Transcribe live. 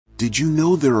Did you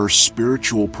know there are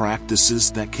spiritual practices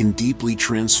that can deeply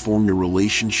transform your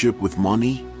relationship with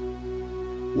money?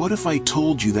 What if I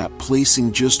told you that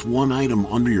placing just one item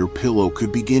under your pillow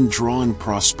could begin drawing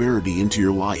prosperity into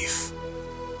your life?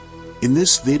 In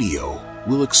this video,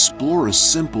 we'll explore a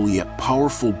simple yet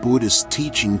powerful Buddhist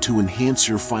teaching to enhance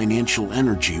your financial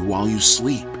energy while you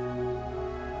sleep.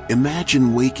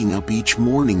 Imagine waking up each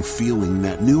morning feeling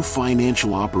that new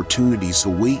financial opportunities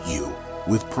await you,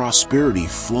 with prosperity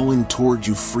flowing toward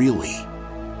you freely.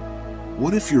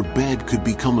 What if your bed could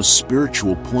become a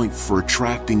spiritual point for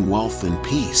attracting wealth and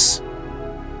peace?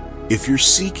 If you're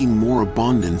seeking more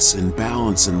abundance and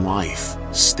balance in life,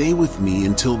 stay with me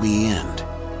until the end.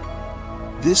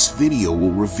 This video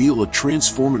will reveal a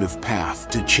transformative path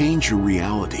to change your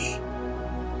reality.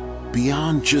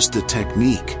 Beyond just a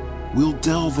technique, we'll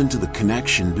delve into the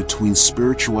connection between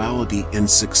spirituality and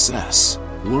success,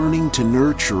 learning to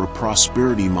nurture a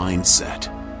prosperity mindset.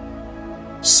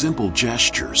 Simple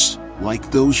gestures,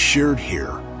 like those shared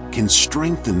here, can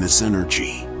strengthen this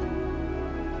energy.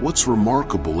 What's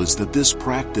remarkable is that this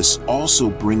practice also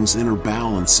brings inner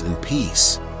balance and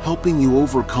peace, helping you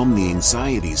overcome the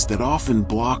anxieties that often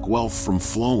block wealth from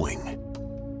flowing.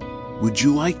 Would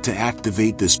you like to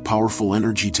activate this powerful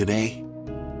energy today?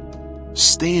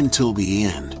 Stay until the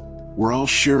end, where I'll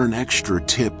share an extra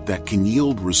tip that can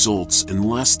yield results in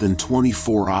less than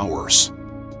 24 hours.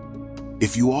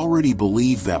 If you already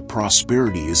believe that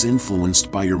prosperity is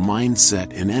influenced by your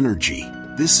mindset and energy,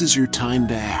 this is your time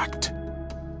to act.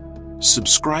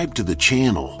 Subscribe to the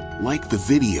channel, like the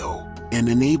video, and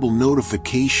enable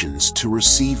notifications to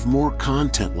receive more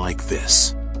content like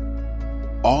this.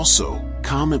 Also,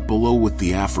 comment below with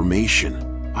the affirmation,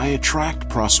 "I attract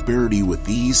prosperity with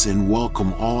ease and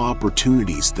welcome all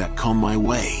opportunities that come my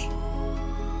way."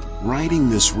 Writing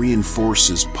this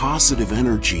reinforces positive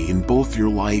energy in both your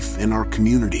life and our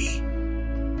community.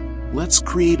 Let's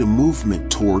create a movement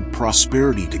toward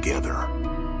prosperity together.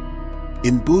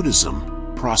 In Buddhism,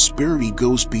 prosperity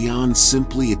goes beyond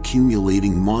simply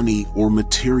accumulating money or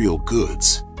material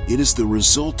goods. It is the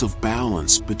result of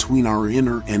balance between our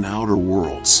inner and outer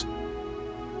worlds.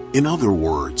 In other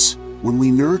words, when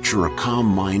we nurture a calm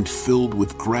mind filled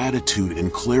with gratitude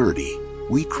and clarity,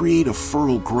 we create a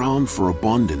fertile ground for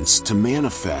abundance to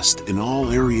manifest in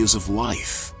all areas of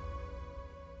life.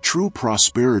 True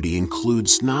prosperity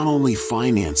includes not only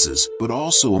finances but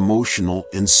also emotional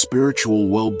and spiritual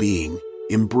well-being,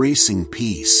 embracing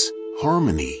peace,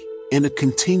 harmony, and a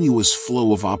continuous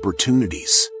flow of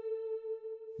opportunities.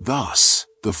 Thus,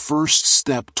 the first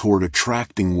step toward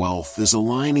attracting wealth is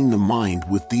aligning the mind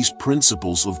with these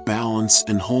principles of balance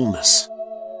and wholeness.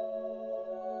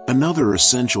 Another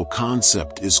essential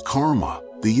concept is karma,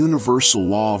 the universal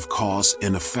law of cause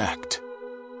and effect.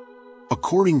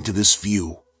 According to this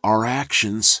view, our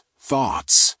actions,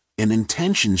 thoughts, and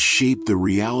intentions shape the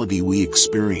reality we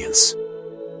experience.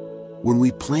 When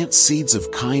we plant seeds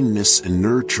of kindness and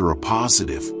nurture a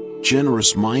positive,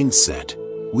 generous mindset,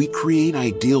 we create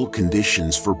ideal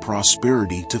conditions for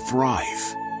prosperity to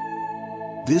thrive.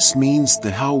 This means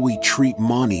that how we treat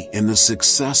money and the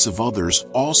success of others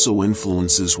also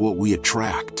influences what we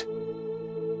attract.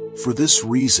 For this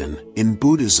reason, in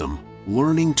Buddhism,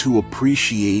 learning to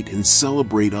appreciate and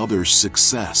celebrate others'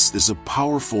 success is a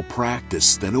powerful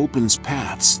practice that opens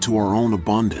paths to our own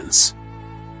abundance.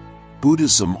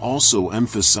 Buddhism also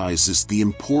emphasizes the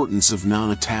importance of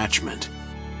non-attachment.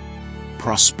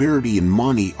 Prosperity and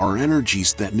money are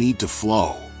energies that need to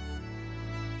flow.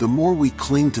 The more we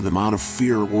cling to them out of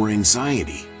fear or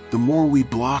anxiety, the more we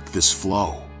block this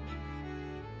flow.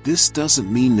 This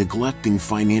doesn't mean neglecting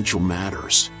financial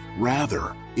matters.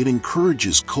 Rather, it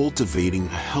encourages cultivating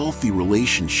a healthy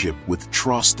relationship with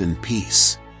trust and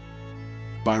peace.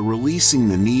 By releasing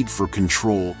the need for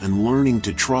control and learning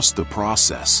to trust the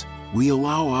process, we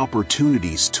allow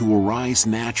opportunities to arise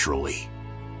naturally.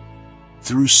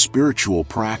 Through spiritual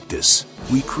practice,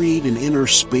 we create an inner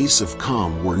space of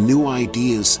calm where new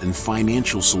ideas and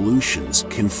financial solutions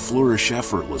can flourish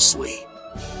effortlessly.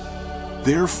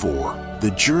 Therefore,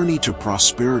 the journey to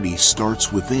prosperity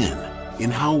starts within, in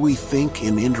how we think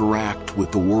and interact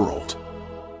with the world.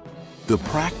 The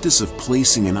practice of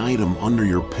placing an item under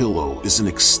your pillow is an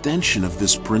extension of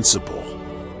this principle.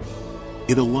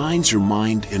 It aligns your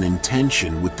mind and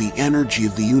intention with the energy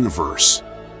of the universe.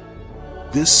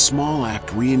 This small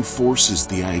act reinforces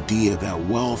the idea that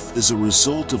wealth is a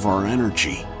result of our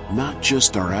energy, not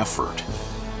just our effort.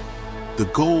 The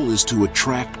goal is to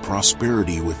attract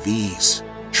prosperity with ease,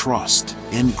 trust,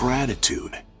 and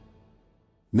gratitude.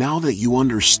 Now that you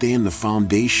understand the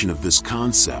foundation of this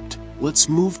concept, let's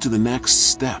move to the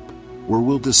next step, where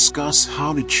we'll discuss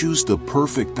how to choose the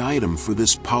perfect item for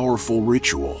this powerful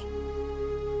ritual.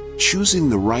 Choosing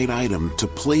the right item to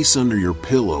place under your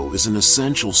pillow is an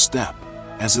essential step,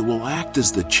 as it will act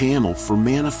as the channel for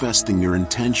manifesting your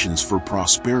intentions for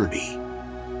prosperity.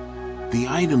 The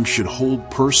item should hold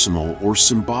personal or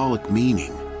symbolic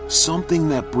meaning, something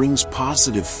that brings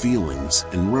positive feelings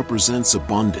and represents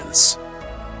abundance.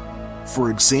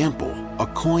 For example, a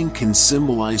coin can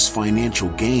symbolize financial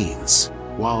gains,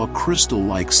 while a crystal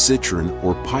like citron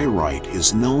or pyrite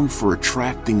is known for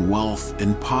attracting wealth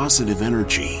and positive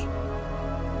energy.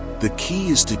 The key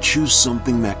is to choose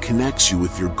something that connects you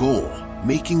with your goal,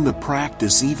 making the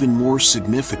practice even more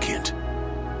significant.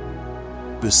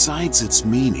 Besides its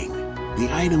meaning, the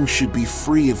item should be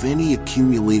free of any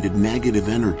accumulated negative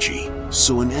energy,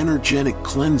 so an energetic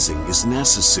cleansing is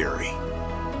necessary.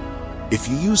 If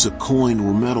you use a coin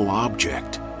or metal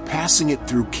object, passing it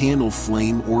through candle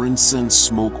flame or incense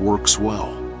smoke works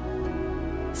well.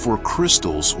 For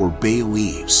crystals or bay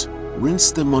leaves,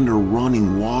 rinse them under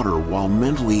running water while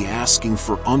mentally asking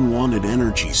for unwanted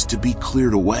energies to be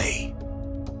cleared away.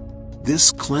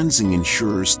 This cleansing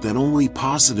ensures that only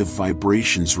positive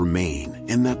vibrations remain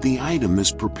and that the item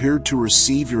is prepared to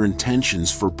receive your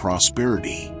intentions for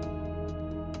prosperity.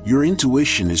 Your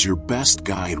intuition is your best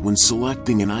guide when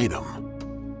selecting an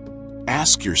item.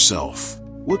 Ask yourself,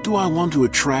 what do I want to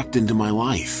attract into my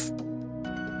life?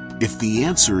 If the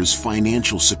answer is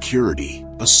financial security,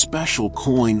 a special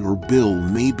coin or bill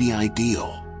may be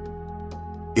ideal.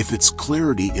 If it's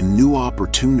clarity and new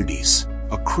opportunities,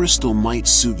 a crystal might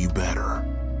suit you better.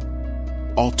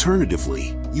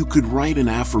 Alternatively, you could write an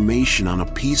affirmation on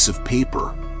a piece of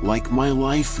paper, like "My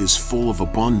life is full of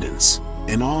abundance,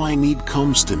 and all I need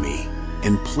comes to me,"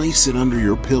 and place it under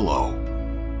your pillow.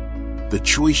 The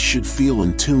choice should feel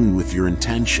in tune with your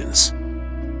intentions.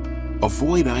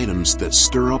 Avoid items that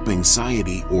stir up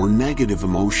anxiety or negative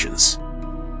emotions.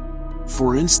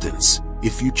 For instance,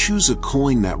 if you choose a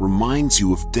coin that reminds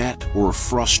you of debt or a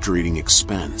frustrating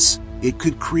expense, it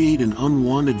could create an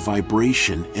unwanted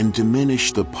vibration and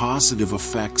diminish the positive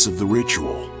effects of the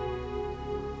ritual.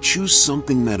 Choose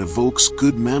something that evokes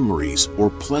good memories or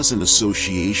pleasant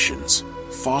associations,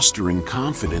 fostering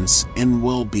confidence and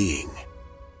well-being.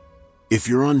 If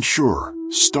you're unsure,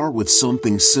 start with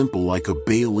something simple like a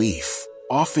bay leaf,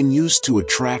 often used to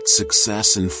attract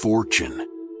success and fortune.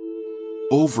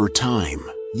 Over time,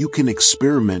 you can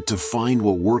experiment to find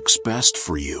what works best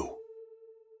for you.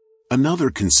 Another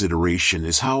consideration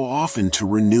is how often to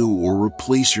renew or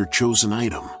replace your chosen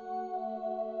item.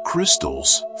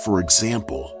 Crystals, for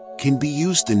example, can be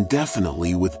used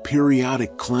indefinitely with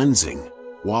periodic cleansing,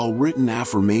 while written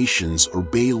affirmations or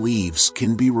bay leaves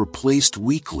can be replaced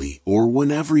weekly or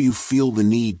whenever you feel the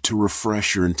need to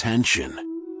refresh your intention.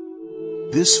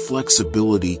 This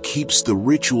flexibility keeps the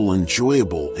ritual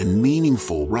enjoyable and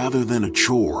meaningful rather than a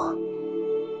chore.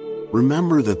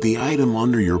 Remember that the item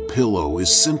under your pillow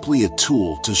is simply a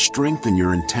tool to strengthen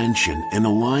your intention and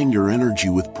align your energy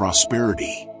with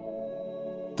prosperity.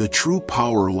 The true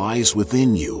power lies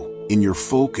within you, in your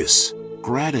focus,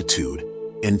 gratitude,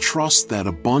 and trust that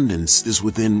abundance is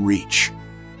within reach.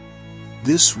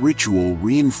 This ritual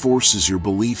reinforces your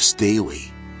beliefs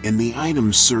daily, and the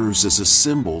item serves as a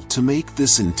symbol to make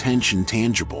this intention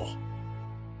tangible.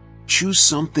 Choose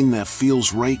something that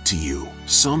feels right to you,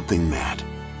 something that,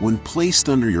 when placed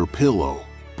under your pillow,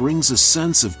 brings a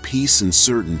sense of peace and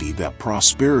certainty that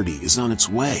prosperity is on its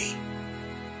way.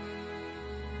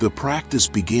 The practice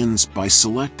begins by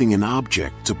selecting an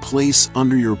object to place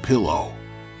under your pillow.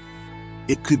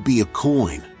 It could be a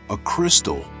coin, a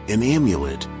crystal, an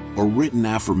amulet, a written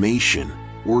affirmation,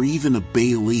 or even a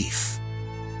bay leaf.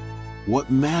 What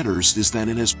matters is that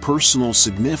it has personal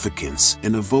significance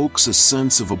and evokes a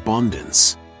sense of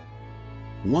abundance.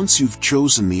 Once you've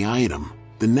chosen the item,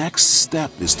 the next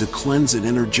step is to cleanse it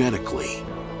energetically.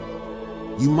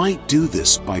 You might do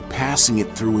this by passing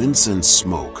it through incense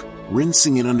smoke,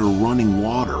 rinsing it under running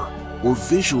water, or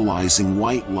visualizing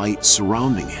white light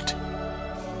surrounding it.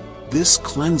 This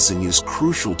cleansing is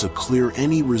crucial to clear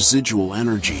any residual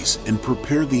energies and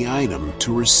prepare the item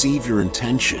to receive your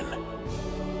intention.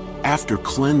 After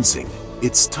cleansing,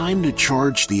 it's time to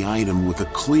charge the item with a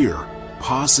clear,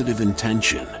 positive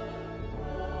intention.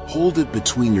 Hold it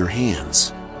between your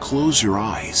hands, close your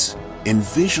eyes, and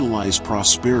visualize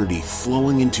prosperity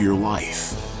flowing into your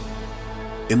life.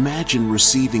 Imagine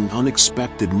receiving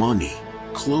unexpected money,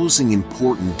 closing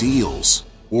important deals,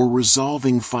 or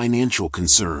resolving financial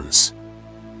concerns.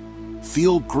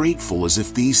 Feel grateful as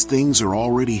if these things are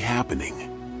already happening.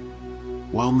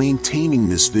 While maintaining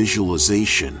this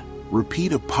visualization,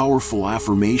 repeat a powerful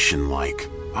affirmation like,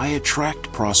 I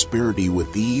attract prosperity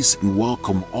with ease and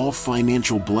welcome all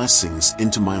financial blessings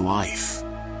into my life.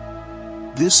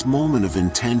 This moment of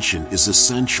intention is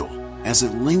essential, as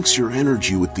it links your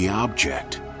energy with the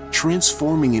object,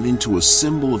 transforming it into a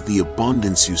symbol of the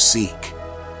abundance you seek.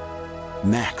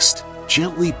 Next,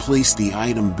 gently place the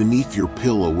item beneath your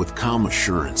pillow with calm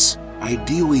assurance,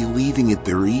 ideally leaving it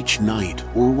there each night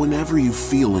or whenever you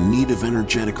feel in need of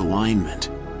energetic alignment.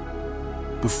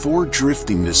 Before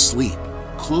drifting to sleep,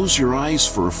 close your eyes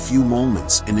for a few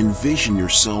moments and envision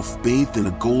yourself bathed in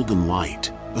a golden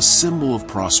light, a symbol of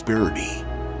prosperity.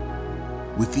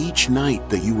 With each night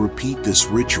that you repeat this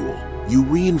ritual, you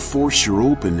reinforce your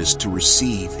openness to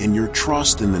receive and your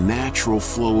trust in the natural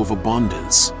flow of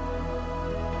abundance.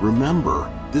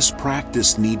 Remember, this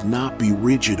practice need not be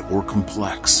rigid or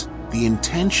complex. The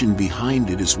intention behind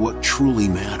it is what truly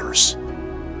matters.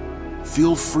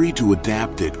 Feel free to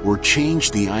adapt it or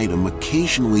change the item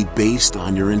occasionally based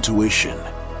on your intuition.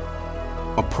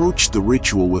 Approach the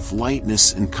ritual with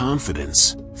lightness and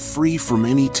confidence, free from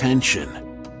any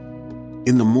tension.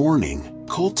 In the morning,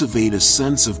 cultivate a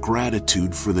sense of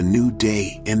gratitude for the new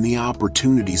day and the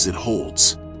opportunities it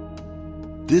holds.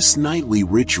 This nightly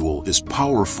ritual is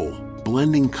powerful,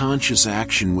 blending conscious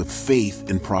action with faith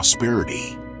and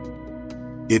prosperity.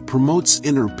 It promotes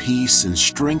inner peace and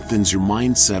strengthens your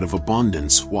mindset of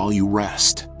abundance while you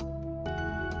rest.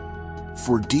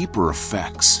 For deeper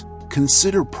effects,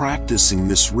 consider practicing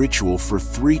this ritual for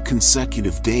 3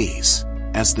 consecutive days,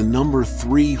 as the number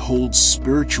 3 holds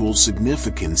spiritual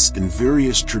significance in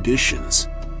various traditions,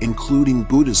 including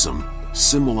Buddhism,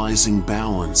 symbolizing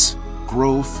balance,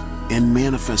 growth, and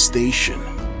manifestation.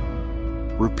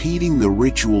 Repeating the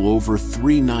ritual over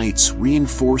 3 nights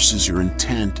reinforces your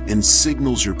intent and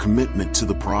signals your commitment to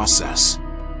the process.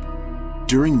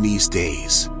 During these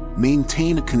days,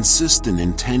 maintain a consistent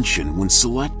intention when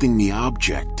selecting the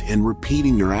object and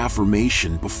repeating your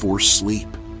affirmation before sleep.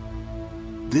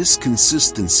 This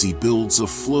consistency builds a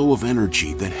flow of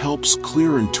energy that helps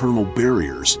clear internal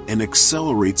barriers and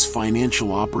accelerates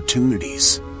financial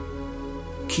opportunities.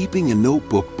 Keeping a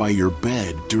notebook by your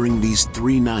bed during these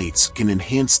 3 nights can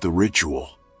enhance the ritual.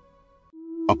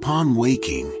 Upon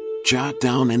waking, jot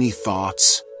down any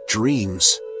thoughts,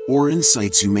 dreams, or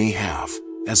insights you may have,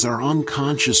 as our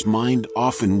unconscious mind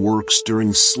often works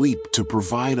during sleep to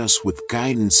provide us with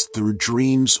guidance through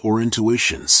dreams or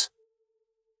intuitions.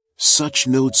 Such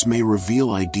notes may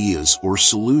reveal ideas or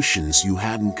solutions you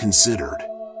hadn't considered.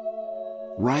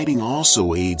 Writing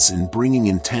also aids in bringing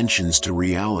intentions to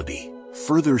reality,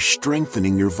 further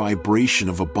strengthening your vibration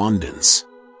of abundance.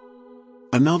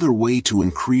 Another way to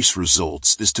increase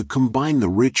results is to combine the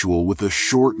ritual with a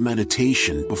short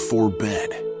meditation before bed.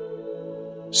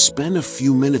 Spend a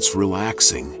few minutes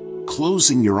relaxing,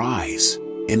 closing your eyes,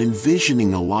 and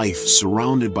envisioning a life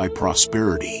surrounded by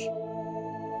prosperity.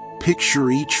 Picture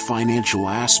each financial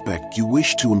aspect you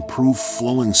wish to improve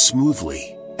flowing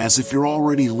smoothly, as if you're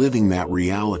already living that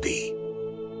reality.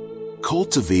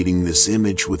 Cultivating this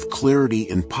image with clarity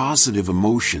and positive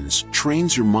emotions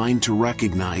trains your mind to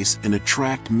recognize and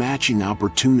attract matching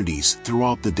opportunities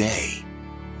throughout the day.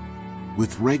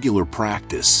 With regular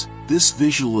practice, this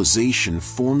visualization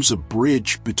forms a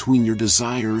bridge between your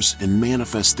desires and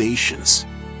manifestations.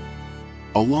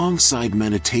 Alongside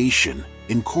meditation,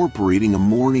 incorporating a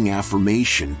morning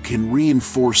affirmation can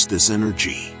reinforce this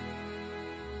energy.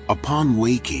 Upon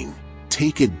waking,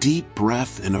 take a deep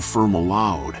breath and affirm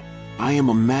aloud, "I am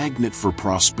a magnet for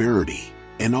prosperity,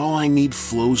 and all I need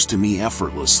flows to me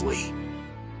effortlessly."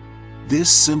 This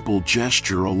simple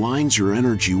gesture aligns your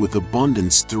energy with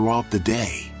abundance throughout the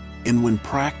day, and when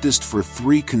practiced for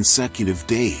 3 consecutive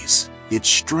days, it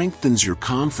strengthens your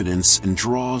confidence and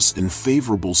draws in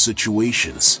favorable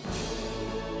situations.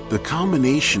 The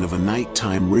combination of a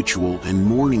nighttime ritual and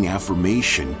morning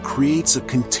affirmation creates a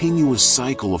continuous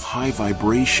cycle of high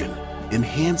vibration,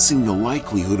 enhancing the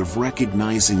likelihood of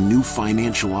recognizing new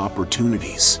financial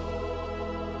opportunities.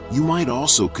 You might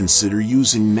also consider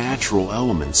using natural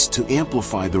elements to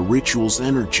amplify the ritual's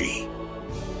energy.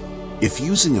 If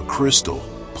using a crystal,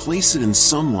 place it in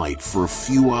sunlight for a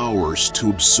few hours to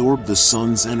absorb the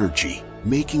sun's energy,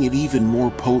 making it even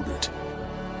more potent.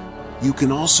 You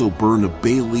can also burn a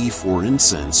bay leaf or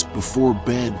incense before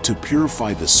bed to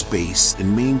purify the space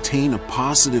and maintain a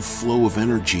positive flow of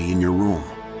energy in your room.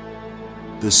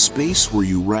 The space where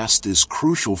you rest is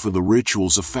crucial for the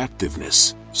ritual's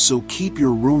effectiveness, so keep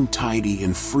your room tidy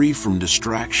and free from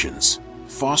distractions,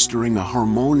 fostering a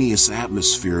harmonious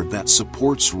atmosphere that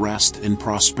supports rest and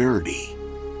prosperity.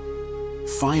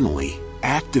 Finally,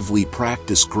 actively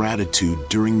practice gratitude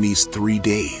during these 3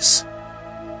 days.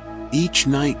 Each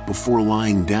night before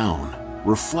lying down,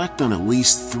 reflect on at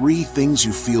least 3 things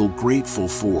you feel grateful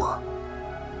for.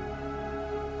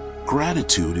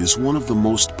 Gratitude is one of the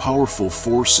most powerful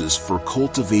forces for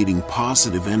cultivating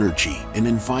positive energy and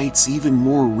invites even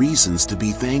more reasons to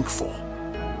be thankful.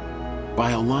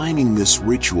 By aligning this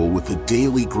ritual with a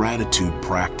daily gratitude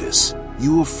practice,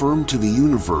 you affirm to the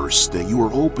universe that you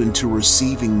are open to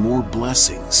receiving more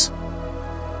blessings.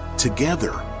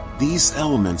 Together, these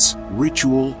elements,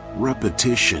 ritual,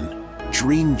 repetition,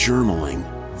 dream journaling,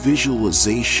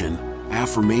 visualization,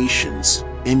 affirmations,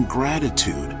 and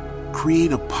gratitude,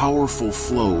 create a powerful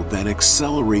flow that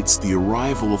accelerates the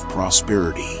arrival of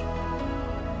prosperity.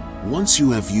 Once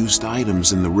you have used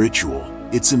items in the ritual,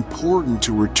 it's important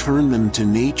to return them to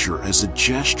nature as a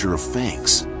gesture of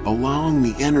thanks, allowing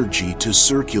the energy to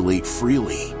circulate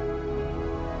freely.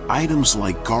 Items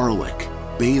like garlic,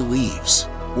 bay leaves,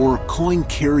 or a coin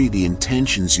carry the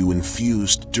intentions you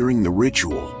infused during the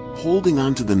ritual. Holding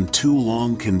onto them too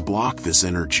long can block this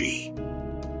energy.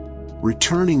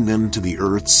 Returning them to the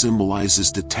earth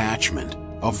symbolizes detachment,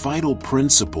 a vital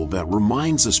principle that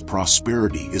reminds us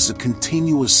prosperity is a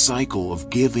continuous cycle of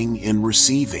giving and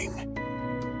receiving.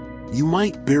 You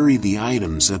might bury the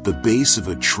items at the base of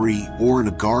a tree or in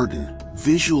a garden,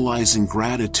 visualizing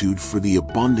gratitude for the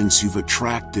abundance you've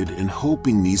attracted and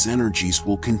hoping these energies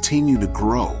will continue to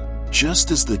grow,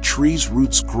 just as the tree's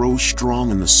roots grow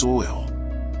strong in the soil.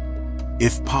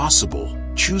 If possible,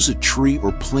 choose a tree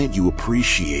or plant you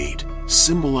appreciate,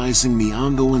 symbolizing the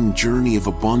ongoing journey of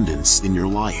abundance in your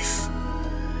life.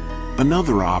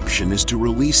 Another option is to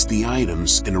release the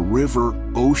items in a river,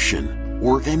 ocean,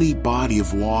 or any body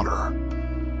of water.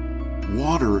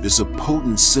 Water is a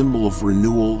potent symbol of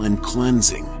renewal and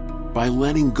cleansing. By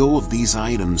letting go of these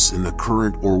items in the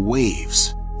current or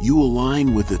waves, you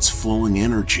align with its flowing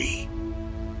energy.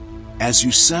 As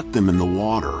you set them in the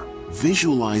water,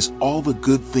 visualize all the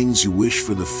good things you wish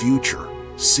for the future,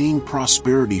 seeing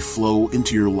prosperity flow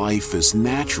into your life as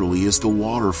naturally as the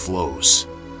water flows.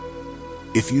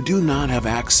 If you do not have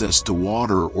access to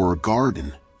water or a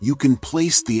garden, you can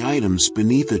place the items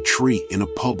beneath a tree in a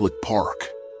public park.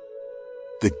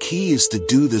 The key is to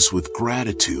do this with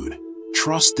gratitude,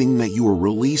 trusting that you are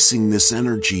releasing this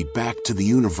energy back to the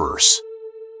universe.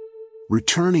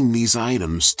 Returning these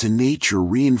items to nature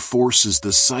reinforces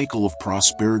the cycle of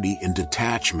prosperity and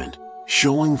detachment,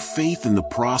 showing faith in the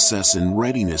process and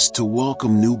readiness to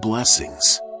welcome new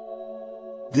blessings.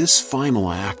 This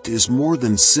final act is more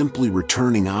than simply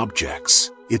returning objects.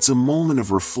 It's a moment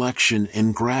of reflection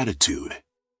and gratitude.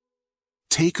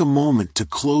 Take a moment to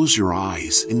close your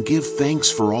eyes and give thanks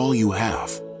for all you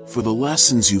have, for the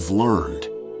lessons you've learned,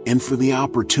 and for the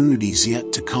opportunities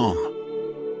yet to come.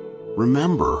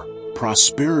 Remember,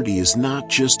 prosperity is not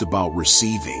just about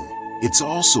receiving, it's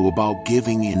also about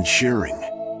giving and sharing.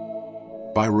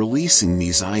 By releasing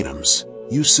these items,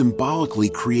 you symbolically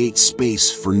create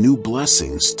space for new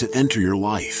blessings to enter your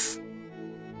life.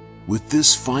 With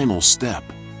this final step,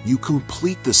 you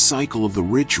complete the cycle of the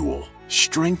ritual,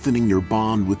 strengthening your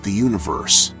bond with the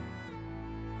universe.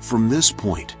 From this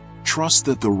point, trust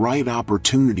that the right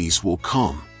opportunities will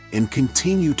come, and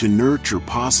continue to nurture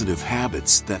positive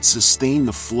habits that sustain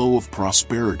the flow of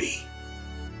prosperity.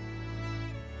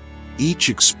 Each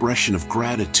expression of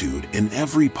gratitude and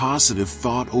every positive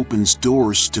thought opens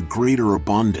doors to greater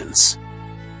abundance.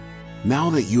 Now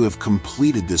that you have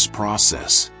completed this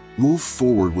process, move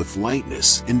forward with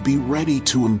lightness and be ready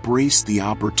to embrace the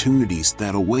opportunities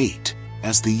that await,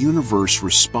 as the universe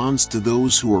responds to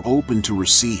those who are open to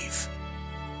receive.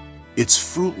 It's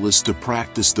fruitless to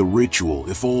practice the ritual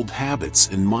if old habits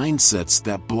and mindsets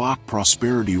that block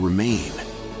prosperity remain.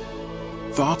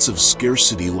 Thoughts of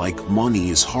scarcity like money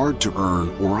is hard to earn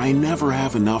or I never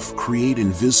have enough create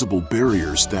invisible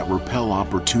barriers that repel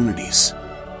opportunities.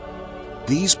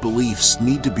 These beliefs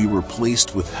need to be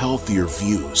replaced with healthier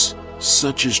views,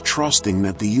 such as trusting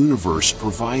that the universe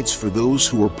provides for those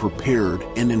who are prepared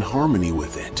and in harmony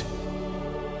with it.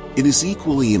 It is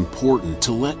equally important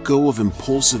to let go of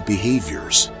impulsive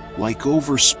behaviors, like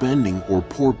overspending or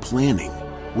poor planning,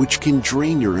 which can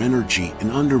drain your energy and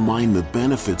undermine the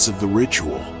benefits of the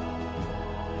ritual.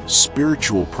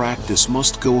 Spiritual practice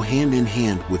must go hand in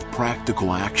hand with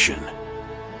practical action.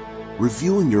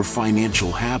 Reviewing your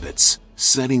financial habits,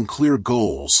 setting clear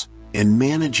goals, and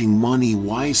managing money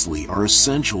wisely are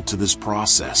essential to this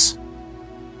process.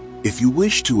 If you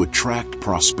wish to attract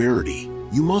prosperity,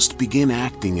 you must begin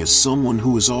acting as someone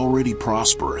who is already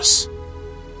prosperous.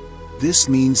 This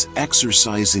means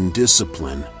exercising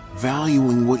discipline,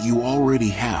 valuing what you already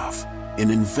have,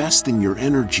 and investing your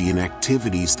energy in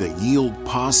activities that yield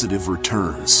positive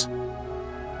returns.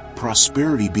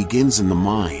 prosperity begins in the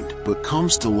mind but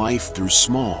comes to life through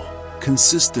small,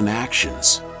 consistent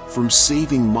actions, from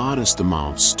saving modest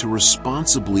amounts to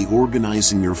responsibly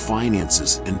organizing your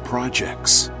finances and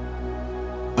projects.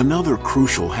 Another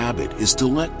crucial habit is to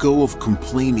let go of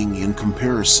complaining and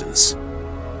comparisons.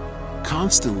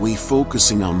 Constantly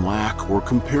focusing on lack or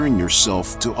comparing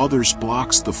yourself to others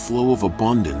blocks the flow of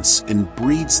abundance and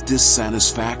breeds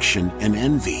dissatisfaction and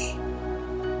envy.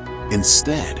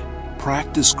 Instead,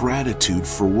 practice gratitude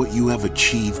for what you have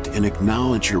achieved and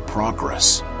acknowledge your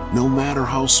progress, no matter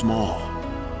how small.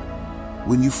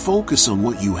 When you focus on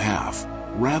what you have,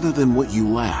 rather than what you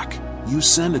lack, you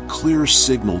send a clear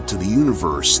signal to the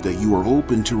universe that you are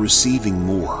open to receiving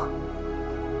more.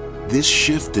 This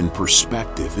shift in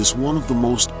perspective is one of the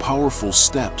most powerful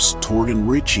steps toward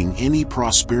enriching any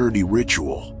prosperity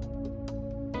ritual.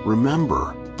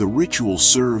 Remember, the ritual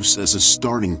serves as a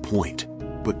starting point,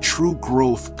 but true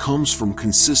growth comes from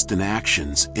consistent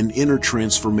actions and inner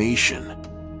transformation.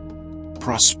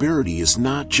 Prosperity is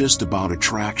not just about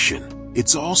attraction,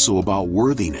 it's also about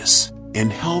worthiness,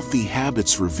 and healthy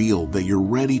habits reveal that you're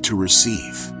ready to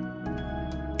receive.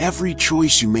 Every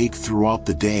choice you make throughout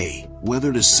the day,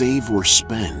 whether to save or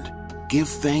spend, give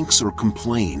thanks or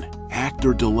complain, act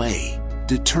or delay,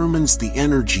 determines the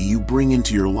energy you bring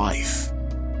into your life.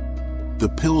 The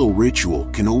pillow ritual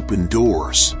can open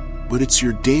doors, but it's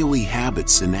your daily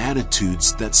habits and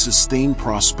attitudes that sustain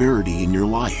prosperity in your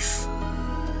life.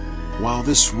 While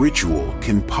this ritual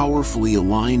can powerfully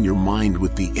align your mind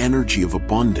with the energy of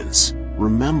abundance,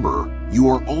 remember, you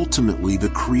are ultimately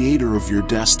the creator of your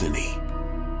destiny.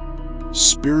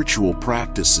 Spiritual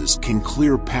practices can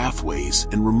clear pathways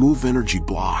and remove energy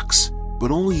blocks,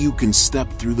 but only you can step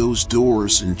through those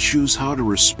doors and choose how to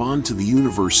respond to the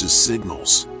universe's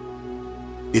signals.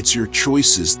 It's your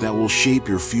choices that will shape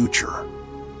your future.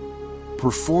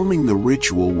 Performing the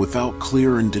ritual without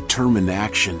clear and determined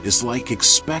action is like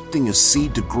expecting a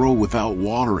seed to grow without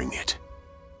watering it.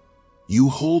 You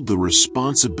hold the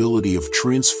responsibility of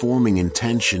transforming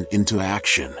intention into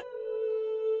action.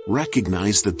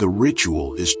 Recognize that the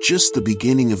ritual is just the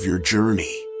beginning of your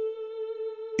journey.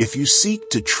 If you seek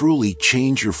to truly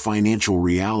change your financial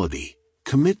reality,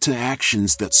 commit to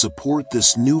actions that support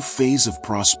this new phase of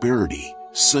prosperity,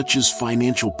 such as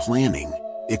financial planning,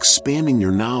 expanding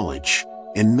your knowledge,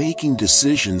 and making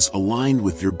decisions aligned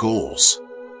with your goals.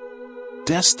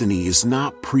 Destiny is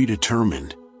not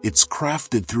predetermined, it's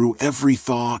crafted through every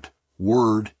thought,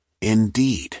 word, and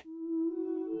deed.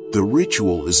 The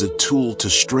ritual is a tool to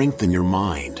strengthen your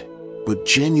mind, but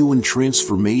genuine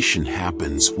transformation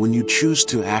happens when you choose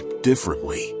to act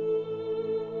differently.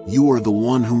 You are the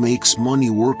one who makes money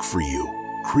work for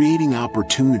you, creating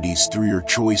opportunities through your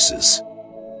choices.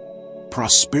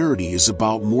 Prosperity is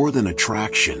about more than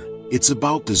attraction, it's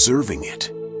about deserving it.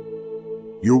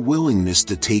 Your willingness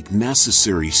to take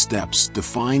necessary steps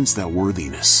defines that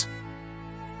worthiness.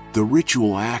 The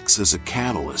ritual acts as a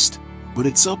catalyst, but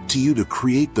it's up to you to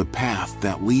create the path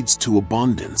that leads to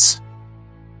abundance.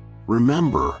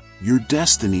 Remember, your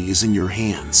destiny is in your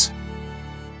hands.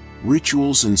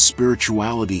 Rituals and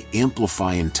spirituality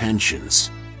amplify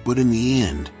intentions, but in the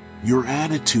end, your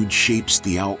attitude shapes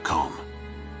the outcome.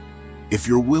 If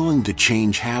you're willing to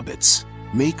change habits,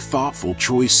 make thoughtful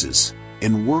choices,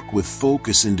 and work with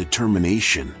focus and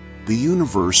determination, the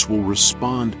universe will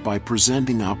respond by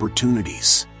presenting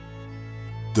opportunities.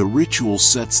 The ritual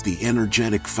sets the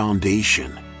energetic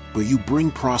foundation, but you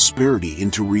bring prosperity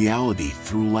into reality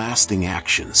through lasting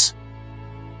actions.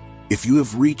 If you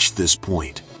have reached this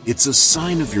point, it's a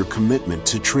sign of your commitment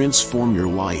to transform your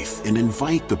life and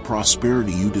invite the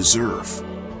prosperity you deserve.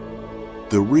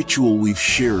 The ritual we've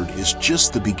shared is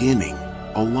just the beginning,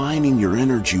 aligning your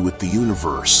energy with the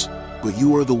universe, but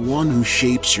you are the one who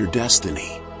shapes your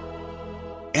destiny.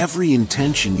 Every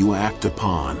intention you act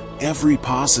upon, every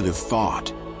positive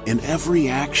thought, and every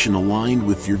action aligned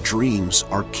with your dreams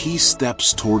are key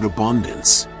steps toward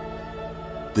abundance.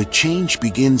 The change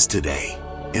begins today,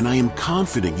 and I am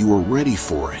confident you are ready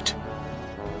for it.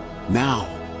 Now,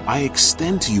 I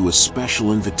extend to you a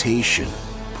special invitation.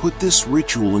 Put this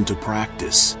ritual into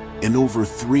practice, and over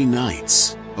 3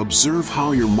 nights, observe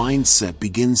how your mindset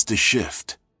begins to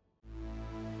shift.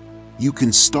 You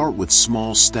can start with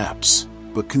small steps,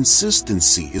 but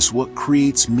consistency is what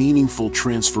creates meaningful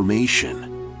transformation.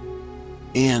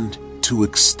 And, to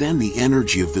extend the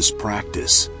energy of this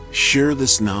practice, share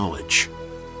this knowledge.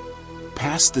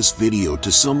 Pass this video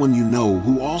to someone you know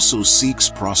who also seeks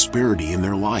prosperity in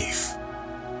their life.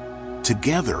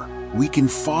 Together, we can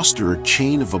foster a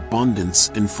chain of abundance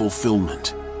and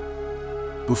fulfillment.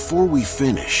 Before we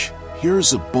finish,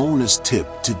 here's a bonus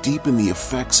tip to deepen the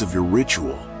effects of your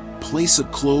ritual. Place a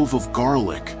clove of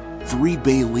garlic, 3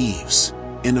 bay leaves,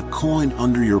 and a coin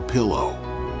under your pillow.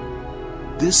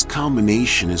 This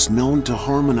combination is known to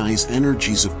harmonize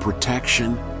energies of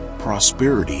protection,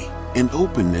 prosperity, and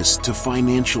openness to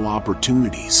financial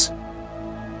opportunities.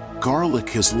 Garlic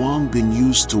has long been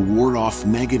used to ward off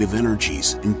negative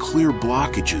energies and clear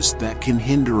blockages that can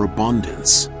hinder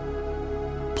abundance.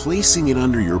 Placing it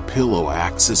under your pillow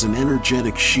acts as an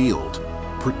energetic shield,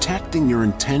 protecting your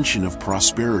intention of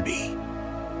prosperity.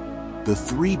 The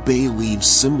 3 bay leaves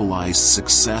symbolize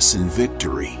success and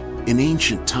victory. In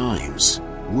ancient times,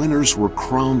 winners were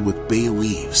crowned with bay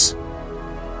leaves.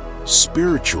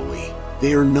 Spiritually,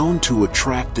 they are known to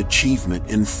attract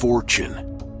achievement and fortune.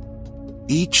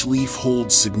 Each leaf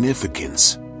holds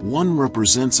significance. One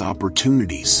represents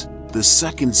opportunities, the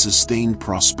second sustained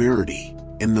prosperity,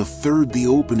 and the third the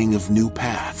opening of new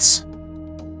paths.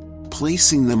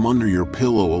 Placing them under your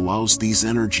pillow allows these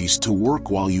energies to work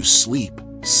while you sleep,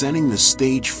 setting the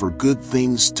stage for good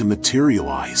things to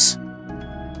materialize.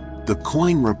 The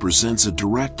coin represents a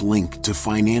direct link to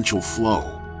financial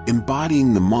flow,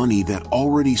 embodying the money that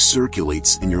already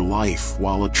circulates in your life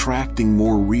while attracting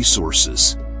more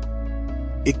resources.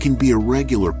 It can be a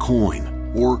regular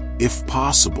coin, or, if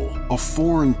possible, a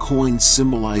foreign coin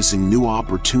symbolizing new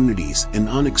opportunities and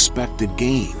unexpected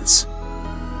gains.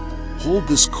 Hold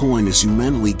this coin as you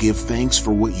mentally give thanks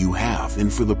for what you have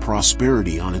and for the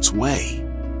prosperity on its way.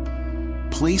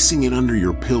 Placing it under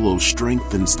your pillow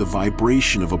strengthens the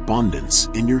vibration of abundance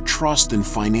and your trust in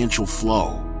financial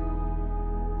flow.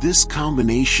 This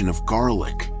combination of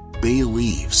garlic, bay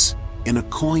leaves, and a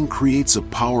coin creates a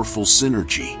powerful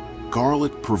synergy.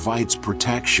 Garlic provides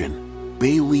protection,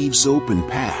 bay leaves open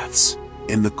paths,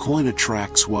 and the coin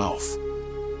attracts wealth.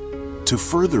 To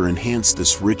further enhance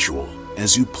this ritual,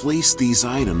 as you place these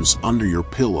items under your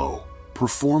pillow,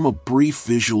 perform a brief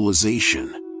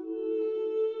visualization.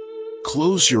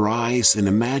 Close your eyes and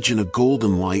imagine a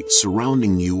golden light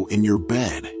surrounding you in your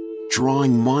bed,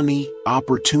 drawing money,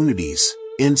 opportunities,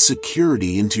 and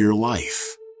security into your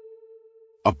life.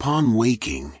 Upon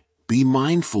waking, be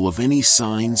mindful of any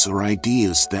signs or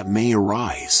ideas that may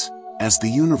arise, as the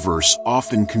universe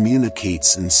often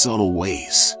communicates in subtle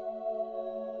ways.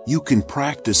 You can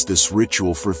practice this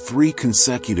ritual for 3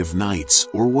 consecutive nights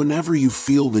or whenever you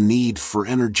feel the need for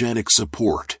energetic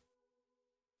support.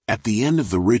 At the end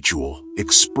of the ritual,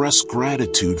 express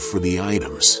gratitude for the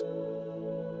items.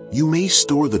 You may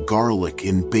store the garlic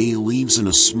and bay leaves in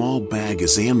a small bag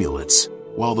as amulets,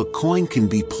 while the coin can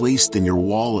be placed in your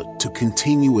wallet to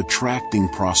continue attracting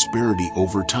prosperity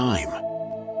over time.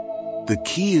 The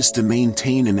key is to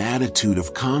maintain an attitude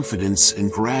of confidence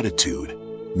and gratitude,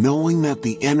 knowing that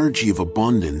the energy of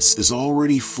abundance is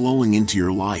already flowing into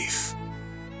your life.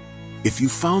 If you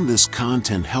found this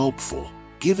content helpful,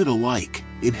 give it a like.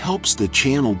 It helps the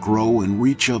channel grow and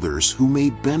reach others who may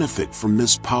benefit from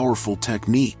this powerful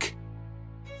technique.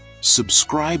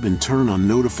 Subscribe and turn on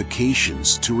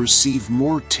notifications to receive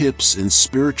more tips and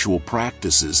spiritual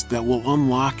practices that will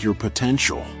unlock your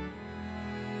potential.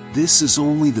 This is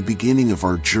only the beginning of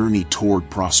our journey toward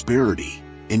prosperity,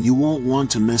 and you won't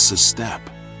want to miss a step.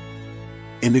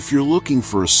 And if you're looking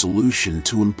for a solution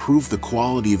to improve the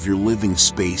quality of your living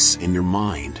space and your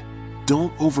mind,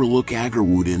 don't overlook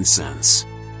agarwood incense.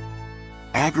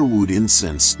 Agarwood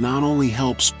incense not only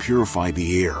helps purify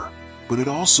the air, but it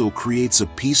also creates a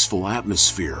peaceful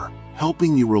atmosphere,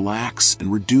 helping you relax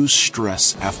and reduce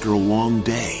stress after a long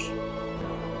day.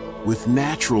 With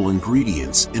natural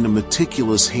ingredients in a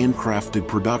meticulous handcrafted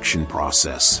production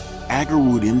process,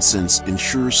 agarwood incense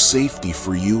ensures safety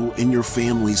for you and your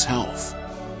family's health.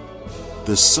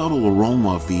 The subtle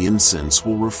aroma of the incense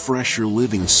will refresh your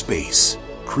living space,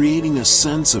 creating a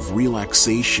sense of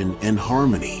relaxation and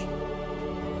harmony.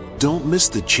 Don't miss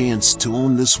the chance to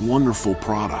own this wonderful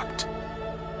product.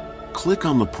 Click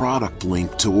on the product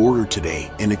link to order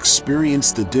today and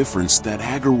experience the difference that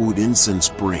agarwood incense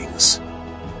brings.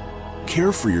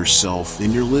 Care for yourself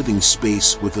in your living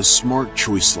space with a smart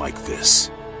choice like this.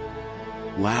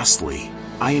 Lastly,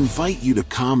 I invite you to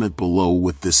comment below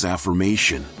with this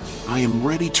affirmation: I am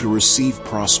ready to receive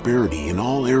prosperity in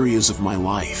all areas of my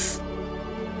life.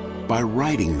 By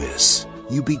writing this,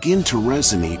 you begin to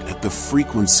resonate at the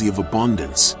frequency of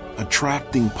abundance,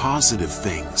 attracting positive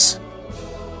things.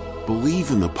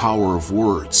 Believe in the power of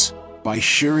words. By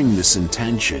sharing this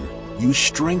intention, you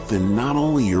strengthen not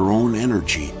only your own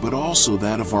energy but also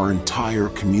that of our entire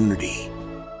community.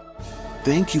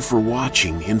 Thank you for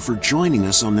watching and for joining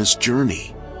us on this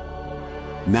journey.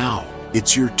 Now,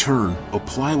 it's your turn.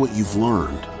 Apply what you've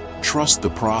learned, trust the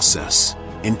process,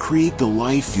 and create the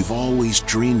life you've always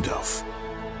dreamed of.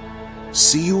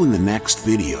 See you in the next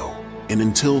video, and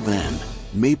until then,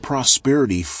 may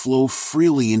prosperity flow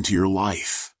freely into your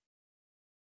life.